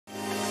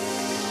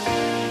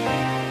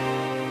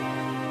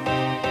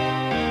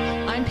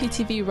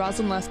PTV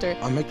Roslyn Lester.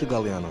 I'm Hector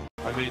Galliano.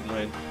 I'm Aiden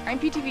Lynn. I'm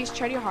PTV's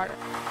Charity Harder.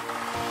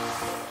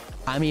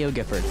 I'm E.O.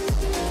 Gifford.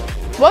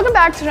 Welcome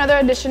back to another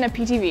edition of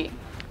PTV.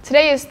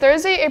 Today is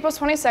Thursday, April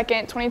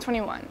 22nd,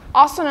 2021,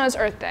 also known as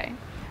Earth Day.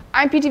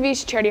 I'm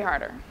PTV's Charity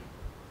Harder.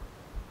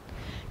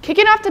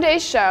 Kicking off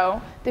today's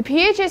show, the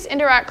PHS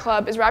Interact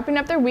Club is wrapping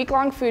up their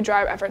week-long food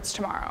drive efforts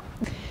tomorrow.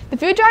 The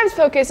food drive's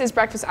focus is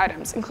breakfast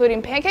items,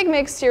 including pancake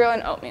mix, cereal,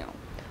 and oatmeal.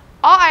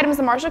 All items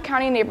the Marshall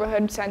County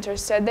Neighborhood Center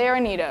said they are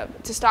in need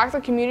of to stock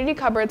their community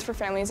cupboards for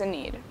families in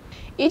need.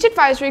 Each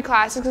advisory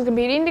class is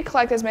competing to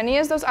collect as many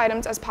of those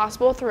items as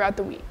possible throughout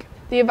the week.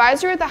 The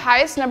advisor with the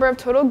highest number of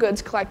total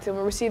goods collected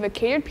will receive a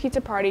catered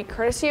pizza party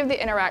courtesy of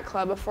the Interact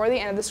Club before the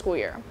end of the school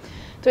year.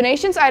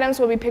 Donations items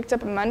will be picked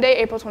up on Monday,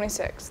 April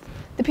 26th.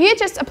 The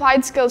PHS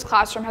Applied Skills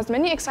Classroom has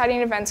many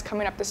exciting events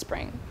coming up this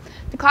spring.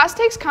 The class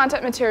takes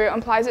content material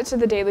and applies it to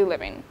the daily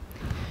living.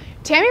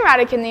 Tammy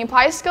Radican, the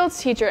Applied Skills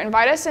teacher,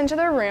 invited us into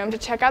their room to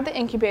check out the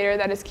incubator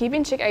that is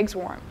keeping chick eggs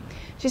warm.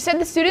 She said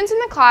the students in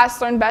the class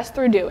learn best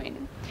through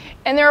doing.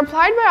 In their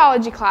applied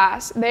biology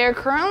class, they are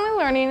currently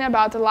learning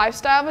about the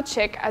lifestyle of a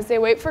chick as they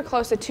wait for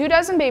close to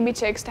 24 baby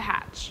chicks to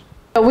hatch.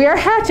 We are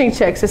hatching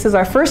chicks. This is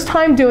our first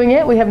time doing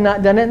it. We have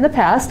not done it in the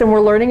past, and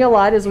we're learning a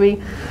lot as we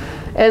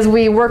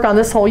work on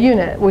this whole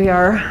unit. We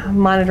are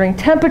monitoring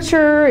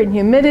temperature and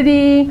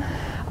humidity.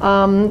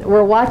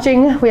 We're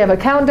watching, we have a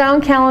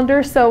countdown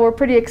calendar, so we're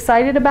pretty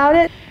excited about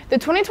it. The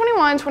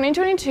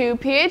 2021-2022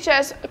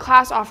 PHS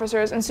class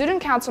officers and student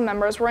council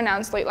members were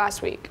announced late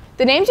last week.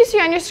 The names you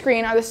see on your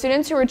screen are the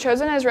students who were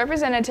chosen as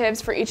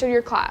representatives for each of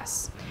your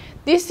class.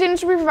 These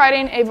students will be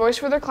providing a voice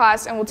for their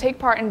class and will take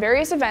part in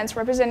various events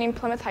representing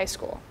Plymouth High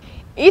School.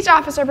 Each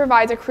officer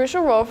provides a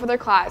crucial role for their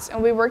class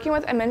and will be working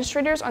with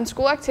administrators on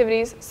school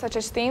activities such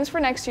as themes for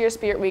next year's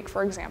Spirit Week,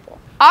 for example.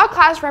 All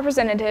class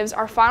representatives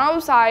are final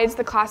besides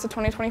the class of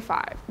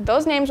 2025.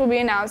 Those names will be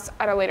announced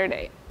at a later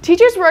date.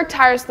 Teachers work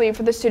tirelessly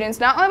for the students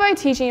not only by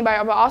teaching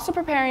but also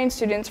preparing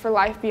students for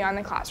life beyond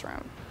the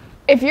classroom.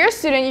 If you're a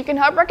student, you can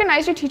help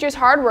recognize your teacher's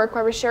hard work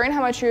by sharing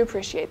how much you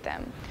appreciate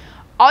them.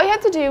 All you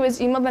have to do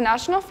is email the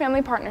National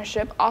Family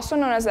Partnership, also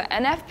known as the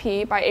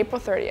NFP, by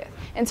April 30th,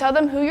 and tell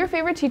them who your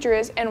favorite teacher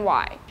is and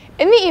why.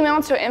 In the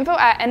email to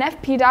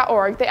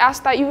info@nfp.org, they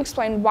ask that you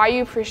explain why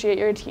you appreciate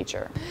your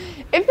teacher.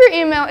 If your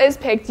email is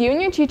picked, you and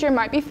your teacher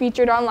might be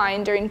featured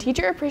online during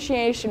Teacher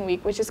Appreciation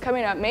Week, which is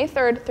coming up May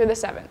 3rd through the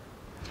 7th.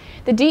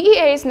 The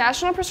DEA's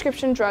National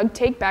Prescription Drug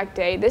Take-Back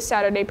Day this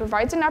Saturday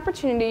provides an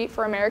opportunity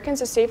for Americans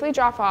to safely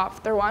drop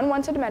off their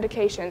unwanted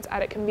medications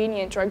at a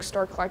convenient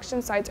drugstore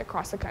collection sites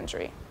across the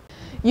country.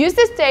 Use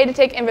this day to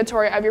take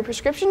inventory of your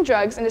prescription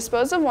drugs and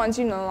dispose of ones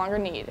you no longer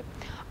need.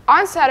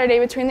 On Saturday,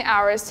 between the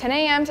hours 10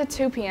 a.m. to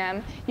 2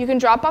 p.m., you can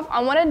drop off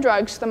unwanted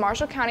drugs to the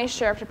Marshall County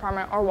Sheriff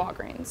Department or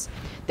Walgreens.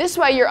 This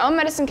way, your own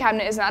medicine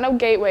cabinet is not a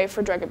gateway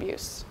for drug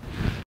abuse.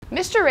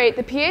 Mr. Raitt,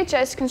 the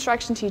PHS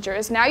construction teacher,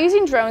 is now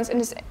using drones in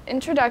his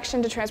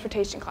Introduction to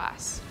Transportation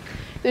class.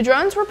 The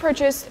drones were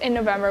purchased in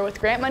November with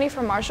grant money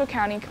from Marshall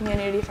County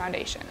Community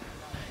Foundation.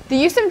 The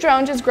use of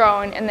drones is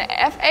growing, and the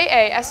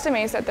FAA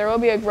estimates that there will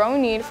be a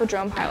growing need for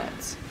drone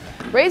pilots.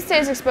 Raitt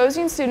says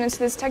exposing students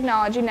to this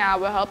technology now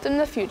will help them in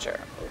the future,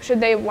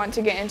 should they want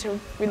to get into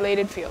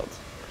related fields.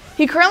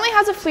 He currently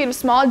has a fleet of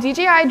small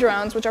DJI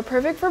drones, which are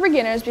perfect for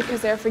beginners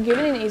because they are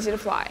forgiving and easy to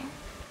fly.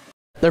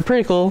 They're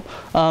pretty cool.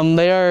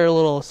 They are a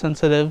little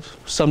sensitive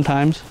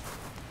sometimes,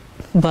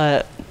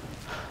 but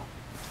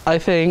I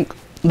think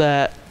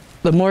that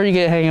the more you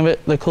get a hang of it,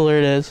 the cooler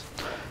it is,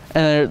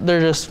 and they're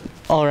just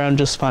all around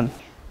just fun.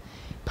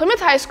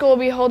 Plymouth High School will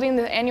be holding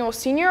the annual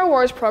Senior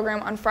Awards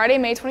program on Friday,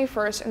 May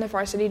 21st in the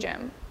varsity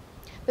gym.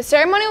 The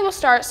ceremony will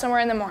start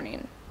somewhere in the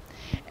morning,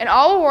 and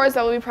all awards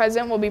that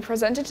will be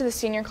presented to the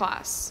senior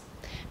class.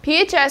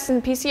 PHS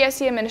and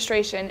PCSE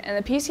administration and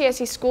the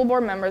PCSE school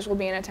board members will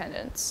be in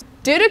attendance.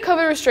 Due to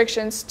COVID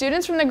restrictions,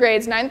 students from the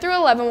grades 9 through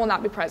 11 will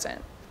not be present.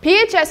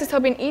 PHS is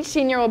hoping each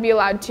senior will be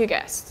allowed 2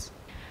 guests.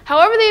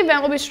 However, the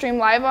event will be streamed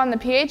live on the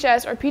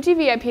PHS or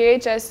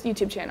PTVatPHS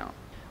YouTube channel.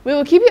 We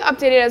will keep you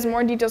updated as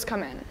more details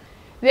come in.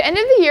 The end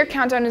of the year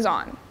countdown is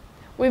on.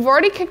 We've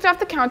already kicked off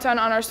the countdown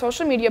on our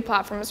social media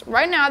platforms.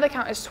 Right now, the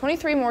count is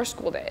 23 more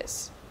school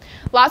days.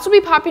 Lots will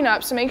be popping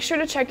up, so make sure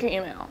to check your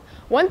email.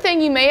 One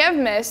thing you may have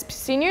missed,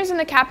 seniors in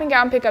the cap and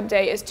gown pickup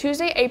day is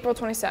Tuesday, April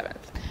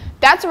 27th.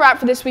 That's a wrap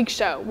for this week's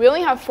show. We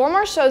only have 4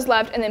 more shows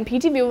left, and then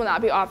PTV will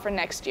not be offered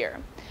next year.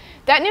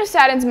 That news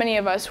saddens many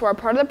of us who are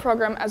part of the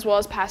program as well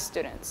as past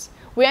students.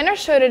 We end our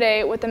show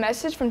today with a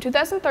message from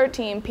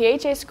 2013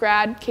 PHS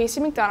grad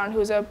Casey McDonald,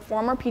 who is a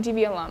former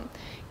PTV alum.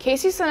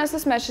 Casey sent us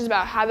this message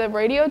about how the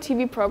radio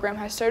TV program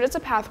has served as a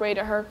pathway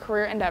to her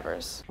career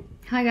endeavors.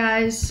 Hi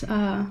guys,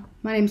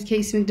 my name is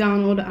Casey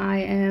McDonald. I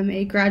am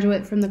a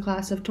graduate from the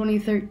class of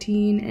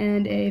 2013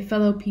 and a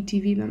fellow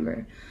PTV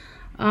member.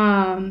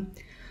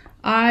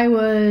 I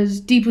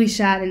was deeply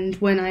saddened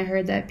when I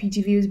heard that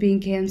PTV was being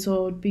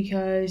canceled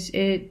because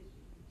it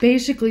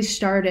basically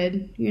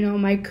started,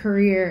 my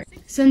career.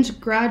 Since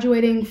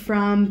graduating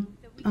from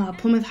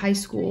Plymouth High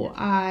School,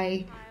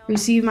 I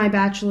received my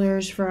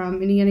bachelor's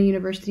from Indiana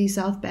University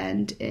South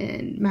Bend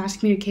in mass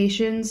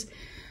communications.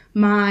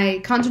 My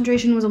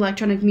concentration was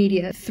electronic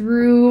media.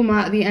 Through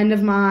the end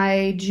of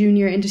my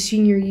junior into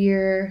senior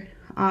year,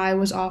 I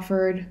was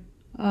offered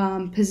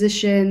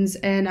positions,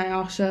 and I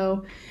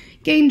also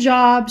gained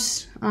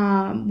jobs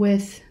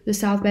with the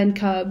South Bend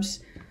Cubs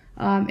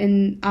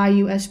in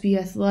IUSB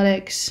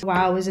athletics.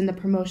 While I was in the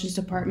promotions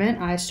department,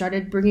 I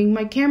started bringing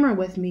my camera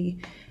with me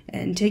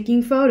and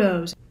taking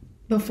photos.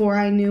 Before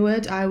I knew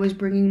it, I was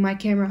bringing my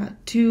camera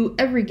to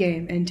every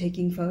game and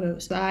taking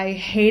photos. I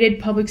hated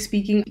public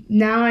speaking.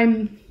 Now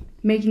I'm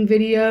making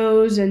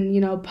videos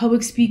and,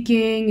 public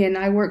speaking, and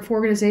I work for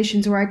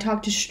organizations where I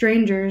talk to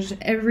strangers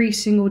every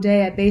single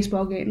day at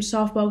baseball games,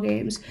 softball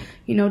games,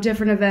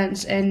 different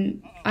events,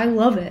 and I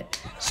love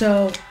it.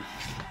 So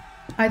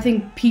I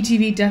think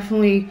PTV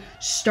definitely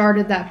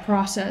started that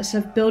process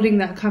of building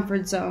that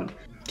comfort zone.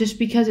 Just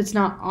because it's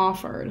not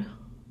offered,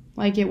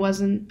 like it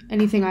wasn't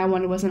anything I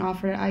wanted wasn't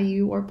offered at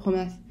IU or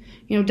Plymouth,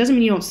 it doesn't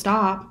mean you don't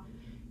stop.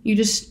 You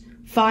just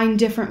find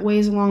different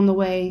ways along the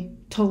way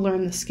to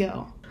learn the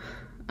skill.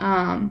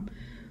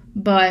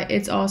 But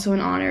it's also an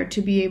honor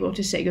to be able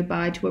to say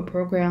goodbye to a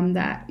program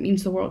that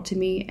means the world to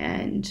me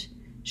and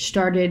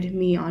started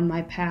me on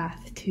my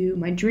path to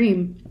my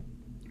dream.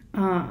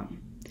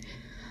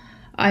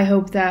 I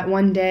hope that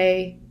one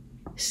day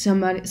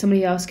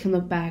somebody else can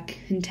look back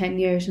in 10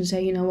 years and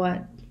say, you know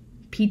what,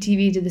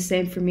 PTV did the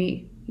same for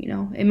me.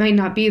 It might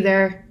not be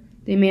there.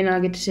 They may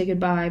not get to say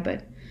goodbye,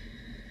 but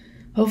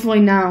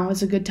hopefully now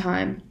is a good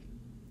time.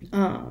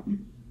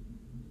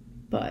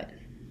 But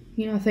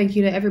thank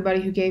you to everybody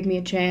who gave me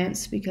a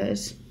chance,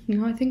 because,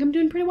 I think I'm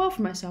doing pretty well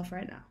for myself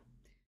right now.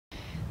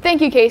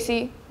 Thank you,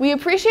 Casey. We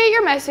appreciate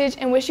your message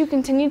and wish you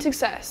continued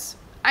success.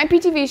 I'm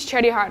PTV's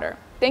Charity Harder.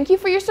 Thank you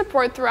for your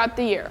support throughout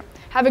the year.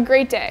 Have a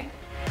great day.